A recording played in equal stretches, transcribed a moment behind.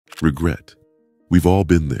Regret. We've all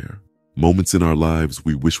been there. Moments in our lives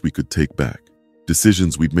we wish we could take back.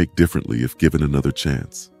 Decisions we'd make differently if given another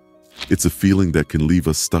chance. It's a feeling that can leave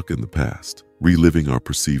us stuck in the past, reliving our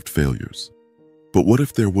perceived failures. But what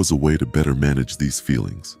if there was a way to better manage these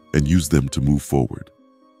feelings and use them to move forward?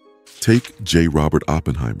 Take J. Robert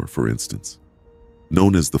Oppenheimer, for instance.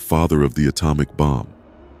 Known as the father of the atomic bomb,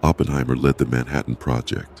 Oppenheimer led the Manhattan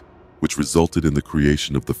Project, which resulted in the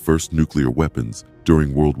creation of the first nuclear weapons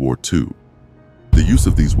during World War II. The use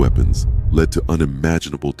of these weapons led to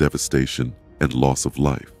unimaginable devastation and loss of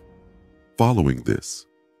life. Following this,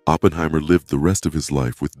 Oppenheimer lived the rest of his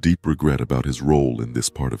life with deep regret about his role in this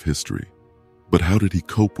part of history. But how did he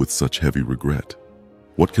cope with such heavy regret?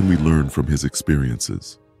 What can we learn from his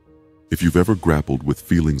experiences? If you've ever grappled with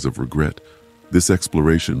feelings of regret, this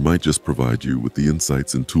exploration might just provide you with the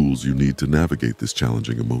insights and tools you need to navigate this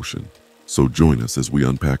challenging emotion. So join us as we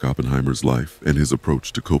unpack Oppenheimer's life and his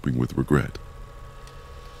approach to coping with regret.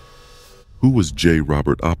 Who was J.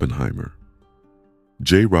 Robert Oppenheimer?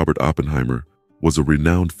 J. Robert Oppenheimer was a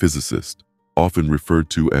renowned physicist, often referred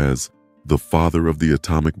to as the father of the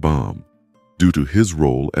atomic bomb, due to his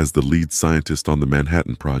role as the lead scientist on the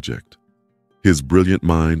Manhattan Project. His brilliant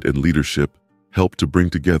mind and leadership helped to bring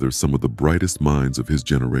together some of the brightest minds of his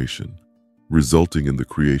generation, resulting in the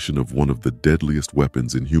creation of one of the deadliest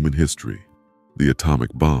weapons in human history, the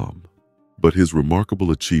atomic bomb. But his remarkable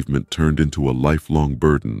achievement turned into a lifelong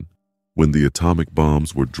burden when the atomic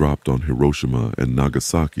bombs were dropped on Hiroshima and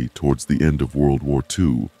Nagasaki towards the end of World War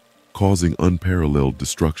II, causing unparalleled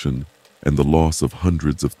destruction and the loss of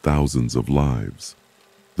hundreds of thousands of lives.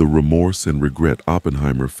 The remorse and regret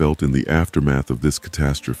Oppenheimer felt in the aftermath of this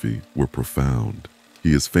catastrophe were profound.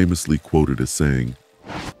 He is famously quoted as saying,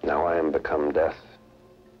 "Now I am become death,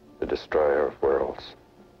 the destroyer of worlds."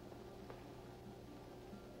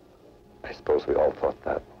 I suppose we all thought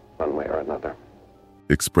that, one way or another.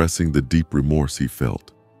 Expressing the deep remorse he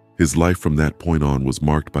felt. His life from that point on was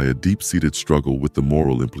marked by a deep-seated struggle with the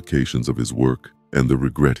moral implications of his work and the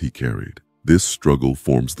regret he carried. This struggle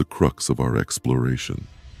forms the crux of our exploration.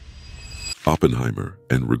 Oppenheimer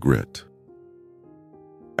and regret.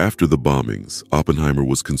 After the bombings, Oppenheimer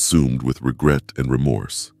was consumed with regret and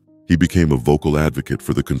remorse. He became a vocal advocate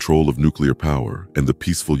for the control of nuclear power and the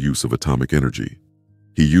peaceful use of atomic energy.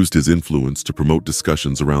 He used his influence to promote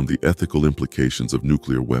discussions around the ethical implications of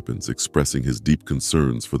nuclear weapons, expressing his deep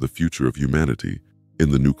concerns for the future of humanity in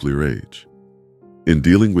the nuclear age. In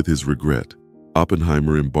dealing with his regret,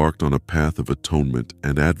 Oppenheimer embarked on a path of atonement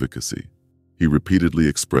and advocacy. He repeatedly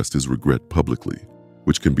expressed his regret publicly,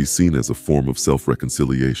 which can be seen as a form of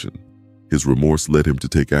self-reconciliation. His remorse led him to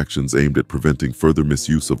take actions aimed at preventing further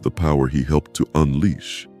misuse of the power he helped to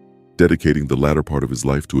unleash, dedicating the latter part of his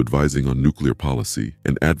life to advising on nuclear policy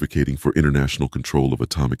and advocating for international control of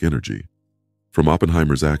atomic energy. From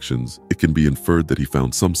Oppenheimer's actions, it can be inferred that he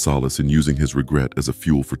found some solace in using his regret as a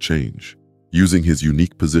fuel for change, using his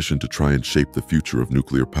unique position to try and shape the future of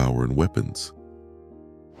nuclear power and weapons.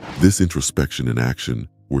 This introspection and action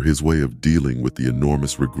were his way of dealing with the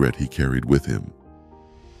enormous regret he carried with him.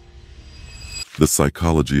 The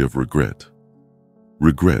psychology of regret.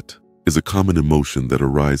 Regret is a common emotion that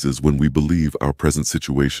arises when we believe our present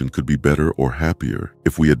situation could be better or happier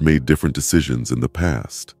if we had made different decisions in the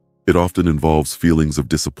past. It often involves feelings of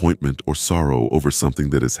disappointment or sorrow over something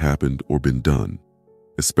that has happened or been done,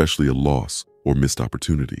 especially a loss or missed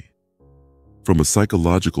opportunity. From a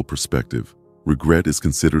psychological perspective, regret is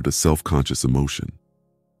considered a self-conscious emotion.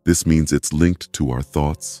 This means it's linked to our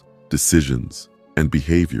thoughts, decisions, and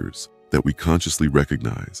behaviors that we consciously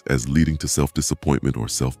recognize as leading to self-disappointment or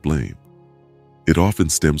self-blame. It often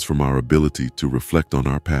stems from our ability to reflect on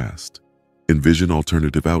our past, envision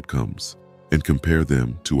alternative outcomes, and compare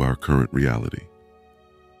them to our current reality.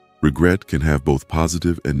 Regret can have both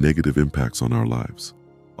positive and negative impacts on our lives.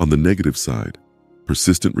 On the negative side,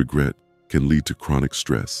 persistent regret can lead to chronic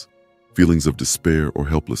stress, feelings of despair or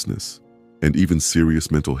helplessness, and even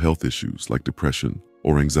serious mental health issues like depression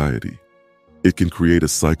or anxiety. It can create a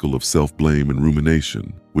cycle of self-blame and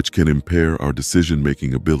rumination, which can impair our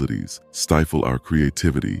decision-making abilities, stifle our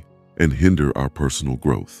creativity, and hinder our personal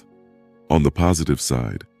growth. On the positive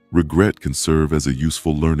side, regret can serve as a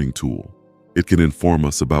useful learning tool. It can inform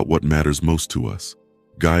us about what matters most to us,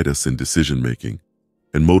 guide us in decision-making,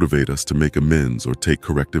 and motivate us to make amends or take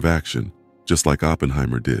corrective action, just like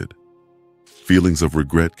Oppenheimer did. Feelings of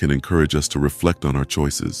regret can encourage us to reflect on our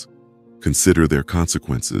choices, consider their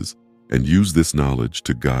consequences, and use this knowledge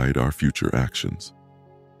to guide our future actions.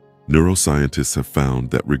 Neuroscientists have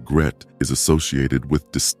found that regret is associated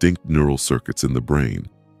with distinct neural circuits in the brain,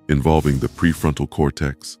 involving the prefrontal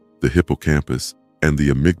cortex, the hippocampus, and the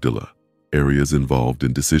amygdala, areas involved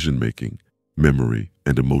in decision-making, memory,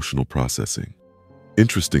 and emotional processing.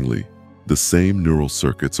 Interestingly, the same neural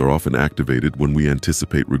circuits are often activated when we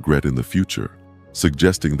anticipate regret in the future,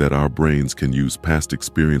 suggesting that our brains can use past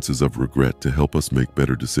experiences of regret to help us make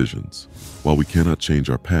better decisions. While we cannot change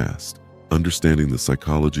our past, understanding the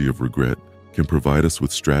psychology of regret can provide us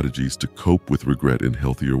with strategies to cope with regret in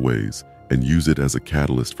healthier ways and use it as a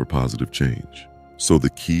catalyst for positive change. So the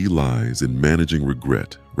key lies in managing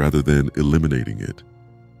regret rather than eliminating it,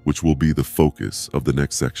 which will be the focus of the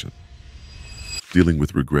next section. Dealing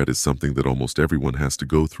with regret is something that almost everyone has to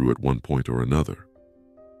go through at one point or another.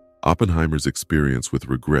 Oppenheimer's experience with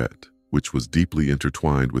regret, which was deeply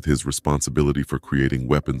intertwined with his responsibility for creating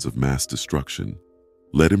weapons of mass destruction,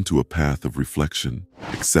 led him to a path of reflection,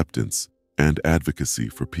 acceptance, and advocacy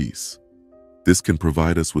for peace. This can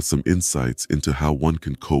provide us with some insights into how one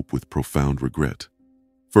can cope with profound regret.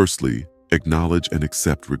 Firstly, acknowledge and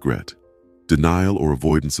accept regret. Denial or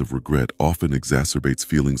avoidance of regret often exacerbates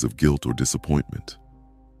feelings of guilt or disappointment.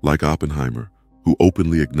 Like Oppenheimer, who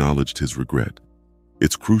openly acknowledged his regret,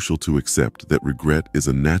 it's crucial to accept that regret is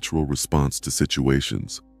a natural response to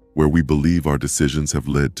situations where we believe our decisions have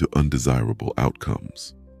led to undesirable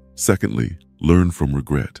outcomes. Secondly, learn from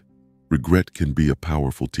regret. Regret can be a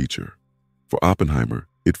powerful teacher. For Oppenheimer,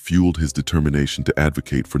 it fueled his determination to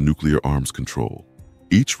advocate for nuclear arms control.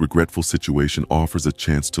 Each regretful situation offers a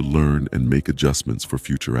chance to learn and make adjustments for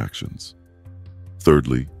future actions.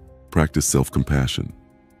 Thirdly, practice self-compassion.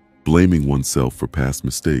 Blaming oneself for past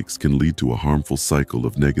mistakes can lead to a harmful cycle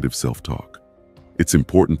of negative self-talk. It's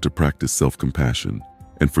important to practice self-compassion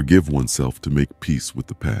and forgive oneself to make peace with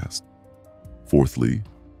the past. Fourthly,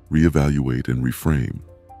 reevaluate and reframe.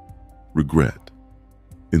 Regret.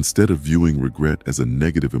 Instead of viewing regret as a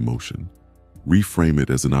negative emotion, reframe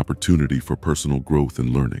it as an opportunity for personal growth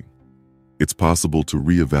and learning. It's possible to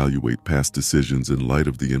reevaluate past decisions in light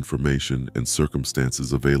of the information and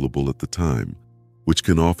circumstances available at the time, which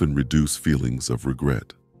can often reduce feelings of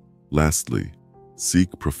regret. Lastly, seek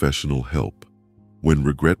professional help. When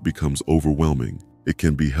regret becomes overwhelming, it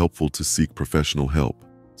can be helpful to seek professional help,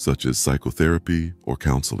 such as psychotherapy or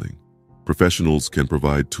counseling. Professionals can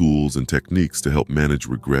provide tools and techniques to help manage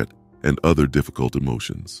regret and other difficult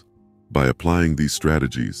emotions. By applying these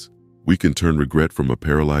strategies, we can turn regret from a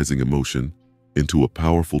paralyzing emotion into a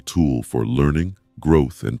powerful tool for learning,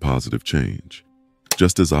 growth, and positive change.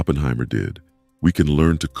 Just as Oppenheimer did, we can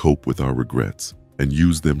learn to cope with our regrets and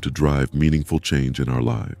use them to drive meaningful change in our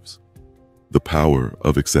lives. The power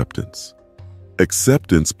of acceptance.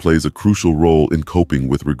 Acceptance plays a crucial role in coping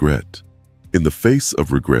with regret. In the face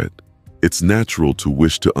of regret, it's natural to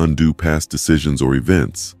wish to undo past decisions or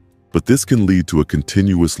events, but this can lead to a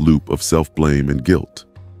continuous loop of self-blame and guilt,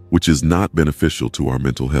 which is not beneficial to our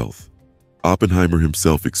mental health. Oppenheimer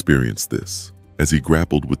himself experienced this as he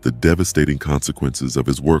grappled with the devastating consequences of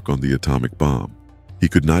his work on the atomic bomb. He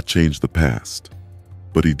could not change the past,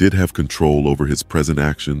 but he did have control over his present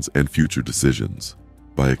actions and future decisions.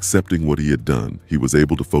 By accepting what he had done, he was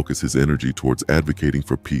able to focus his energy towards advocating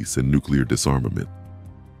for peace and nuclear disarmament.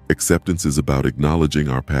 Acceptance is about acknowledging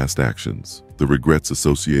our past actions, the regrets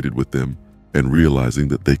associated with them, and realizing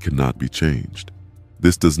that they cannot be changed.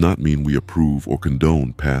 This does not mean we approve or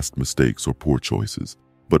condone past mistakes or poor choices,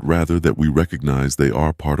 but rather that we recognize they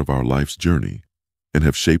are part of our life's journey and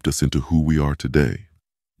have shaped us into who we are today.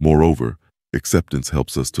 Moreover, acceptance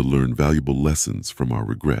helps us to learn valuable lessons from our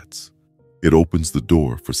regrets. It opens the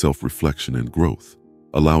door for self-reflection and growth,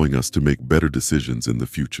 allowing us to make better decisions in the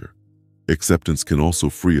future. Acceptance can also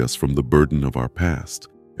free us from the burden of our past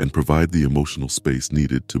and provide the emotional space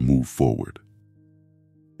needed to move forward.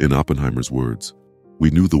 In Oppenheimer's words, we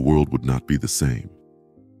knew the world would not be the same.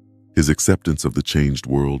 His acceptance of the changed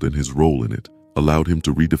world and his role in it allowed him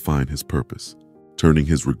to redefine his purpose, turning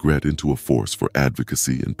his regret into a force for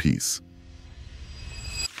advocacy and peace.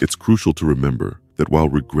 It's crucial to remember that while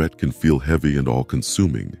regret can feel heavy and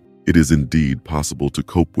all-consuming, it is indeed possible to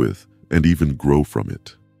cope with and even grow from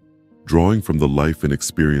it. Drawing from the life and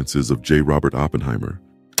experiences of J. Robert Oppenheimer,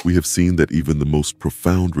 we have seen that even the most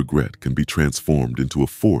profound regret can be transformed into a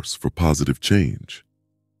force for positive change.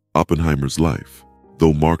 Oppenheimer's life,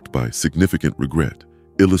 though marked by significant regret,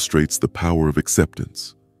 illustrates the power of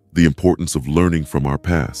acceptance, the importance of learning from our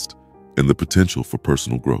past, and the potential for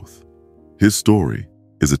personal growth. His story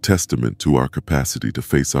is a testament to our capacity to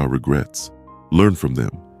face our regrets, learn from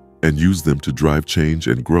them, and use them to drive change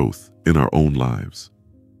and growth in our own lives.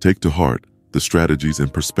 Take to heart the strategies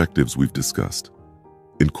and perspectives we've discussed.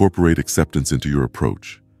 Incorporate acceptance into your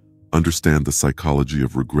approach. Understand the psychology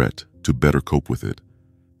of regret to better cope with it,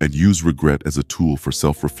 and use regret as a tool for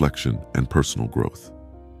self-reflection and personal growth.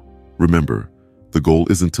 Remember, the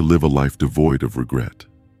goal isn't to live a life devoid of regret,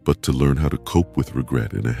 but to learn how to cope with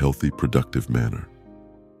regret in a healthy, productive manner.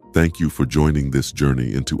 Thank you for joining this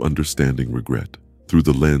journey into understanding regret through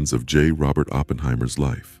the lens of J. Robert Oppenheimer's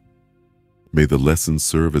life. May the lessons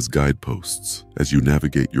serve as guideposts as you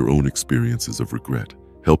navigate your own experiences of regret,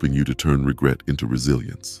 helping you to turn regret into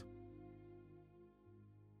resilience.